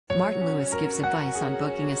Martin Lewis gives advice on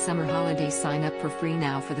booking a summer holiday. Sign up for free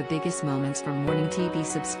now for the biggest moments from Morning TV.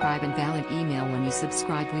 Subscribe and valid email. When you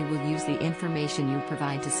subscribe, we will use the information you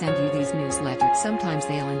provide to send you these newsletters. Sometimes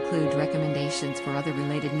they'll include recommendations for other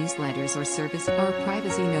related newsletters or service. Our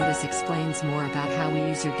privacy notice explains more about how we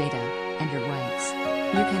use your data and your rights.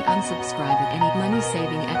 You can unsubscribe at any.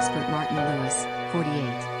 Money-saving expert Martin Lewis,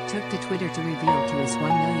 48, took to Twitter to reveal to his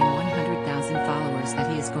 1,100,000 followers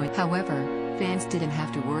that he is going. However, fans didn't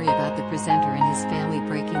have to worry about the presenter and his family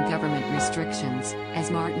breaking government restrictions,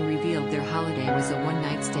 as Martin revealed their holiday was a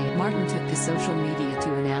one-night stay. Martin took to social media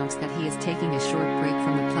to announce that he is taking a short break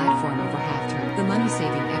from the platform over half-term. The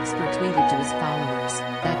money-saving expert tweeted to his followers,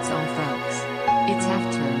 "That's all, folks. It's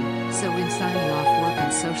half-term, so I'm signing off work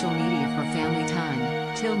and social media for family time,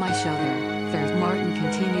 till my show there." Third, Martin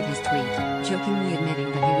continued his tweet, jokingly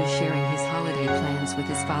admitting that he was sharing his holiday plans with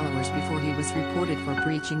his followers before he was reported for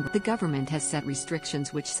breaching. The government has set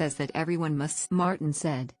restrictions which says that everyone must. Martin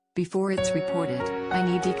said, "Before it's reported, I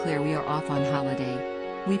need to declare we are off on holiday.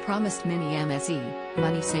 We promised mini MSE,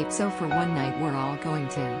 money safe, so for one night we're all going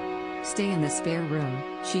to stay in the spare room."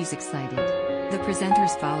 She's excited. The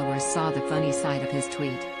presenter's followers saw the funny side of his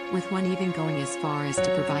tweet, with one even going as far as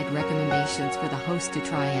to provide recommendations for the host to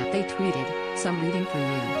try out. They tweeted, "Some reading for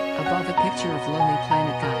you," above a picture of Lonely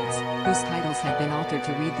Planet guides, whose titles had been altered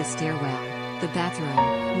to read The Stairwell, The Bathroom,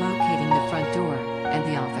 Locating the Front Door, and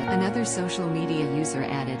The Office. Another social media user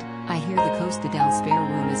added, "I hear the Costa del Spare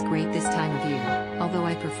room is great this time of year, although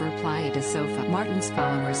I prefer Playa de Sofa." Martin's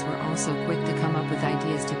followers were also quick to come up with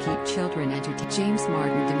ideas to keep children entertained. James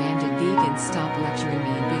Martin demanded vegans stop lecturing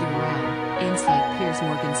me in bitter row. Insight: Piers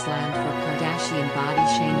Morgan slammed for Kardashian body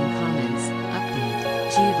shaming comments. Update: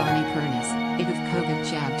 Giovanni Pernis, it of COVID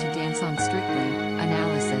jab to dance on Strictly.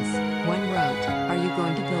 Analysis: one wrote, "Are you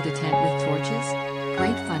going to build a tent with torches?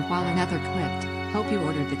 Great fun," while another quipped, "Hope you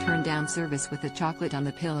ordered the turn-down service with the chocolate on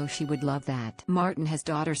the pillow. She would love that." Martin has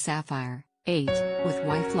daughter Sapphire, 8, with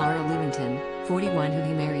wife Laura Lewington, 41, who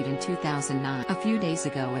he married in 2009. A few days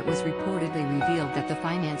ago it was reportedly revealed that the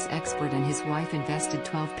finance expert and his wife invested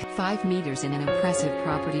 12.5 meters in an impressive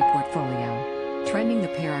property portfolio. Trending, the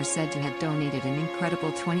pair are said to have donated an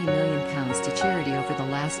incredible £20 million to charity over the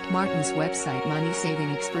last. Martin's website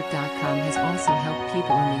MoneySavingExpert.com has also helped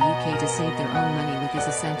people in the UK to save their own money with his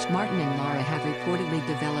essential. Martin and Laura have reportedly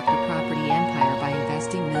developed a property empire by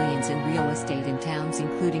investing millions in real estate in towns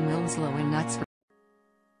including Wilmslow and Knutsford.